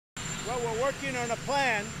Well, we're working on a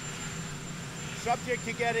plan subject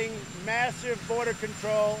to getting massive border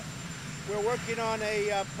control. We're working on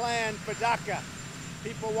a plan for DACA.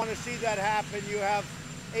 People want to see that happen. You have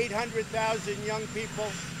 800,000 young people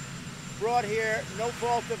brought here, no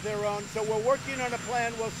fault of their own. So we're working on a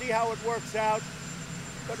plan. We'll see how it works out.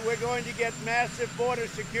 But we're going to get massive border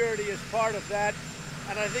security as part of that.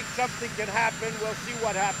 And I think something can happen. We'll see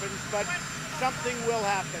what happens, but something will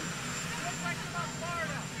happen.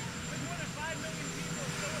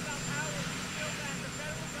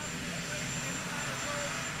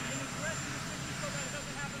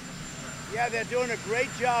 Yeah, they're doing a great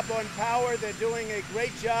job on power. They're doing a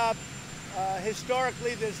great job.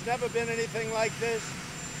 Historically, there's never been anything like this.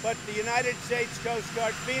 But the United States Coast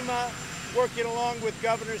Guard, FEMA, working along with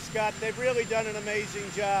Governor Scott, they've really done an amazing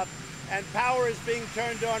job. And power is being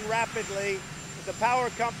turned on rapidly. The power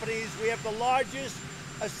companies, we have the largest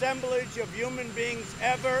assemblage of human beings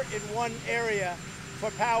ever in one area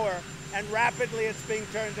for power. And rapidly it's being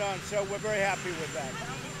turned on. So we're very happy with that.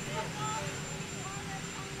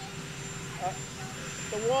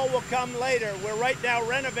 The wall will come later. We're right now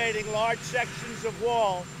renovating large sections of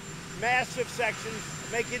wall, massive sections,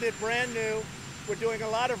 making it brand new. We're doing a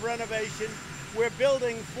lot of renovation. We're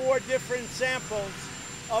building 4 different samples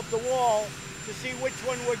of the wall to see which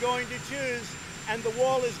one we're going to choose, and the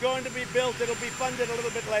wall is going to be built. It'll be funded a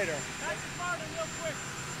little bit later. Real quick.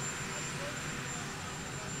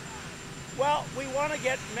 Well, we want to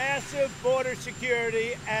get massive border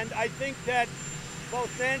security, and I think that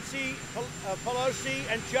both Nancy Pelosi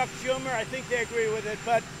and Chuck Schumer, I think they agree with it.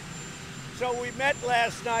 But so we met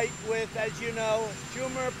last night with, as you know,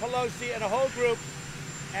 Schumer, Pelosi, and a whole group.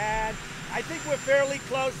 And I think we're fairly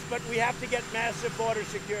close, but we have to get massive border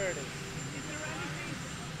security. Is there anything?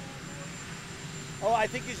 Oh, I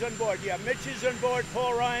think he's on board. Yeah, Mitch is on board.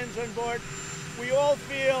 Paul Ryan's on board. We all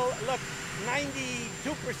feel, look,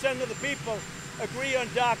 92% of the people agree on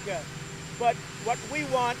DACA. But what we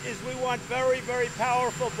want is we want very, very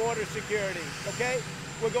powerful border security, okay?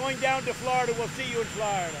 We're going down to Florida. We'll see you in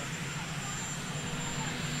Florida.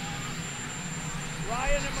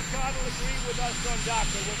 Ryan and McConnell agree with us on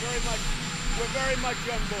DACA. We're very much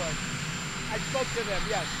on board. I spoke to them,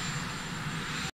 yes.